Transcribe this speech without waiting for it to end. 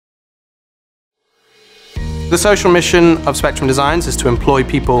The social mission of Spectrum Designs is to employ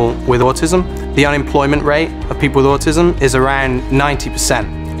people with autism. The unemployment rate of people with autism is around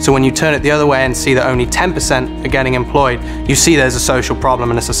 90%. So when you turn it the other way and see that only 10% are getting employed, you see there's a social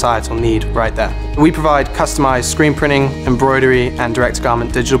problem and a societal need right there. We provide customized screen printing, embroidery, and direct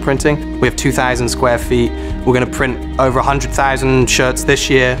garment digital printing. We have 2,000 square feet. We're going to print over 100,000 shirts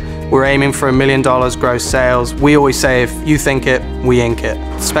this year. We're aiming for $1 million gross sales. We always say, if you think it, we ink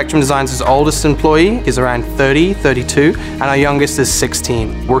it. Spectrum Designs' oldest employee is around 30, 32, and our youngest is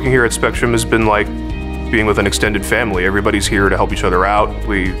 16. Working here at Spectrum has been like being with an extended family. Everybody's here to help each other out.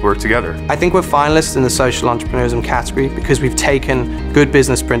 We work together. I think we're finalists in the social entrepreneurism category because we've taken good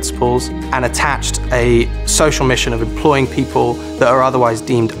business principles and attached a social mission of employing people that are otherwise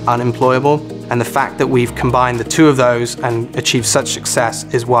deemed unemployable. And the fact that we've combined the two of those and achieved such success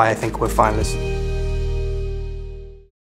is why I think we're finalists.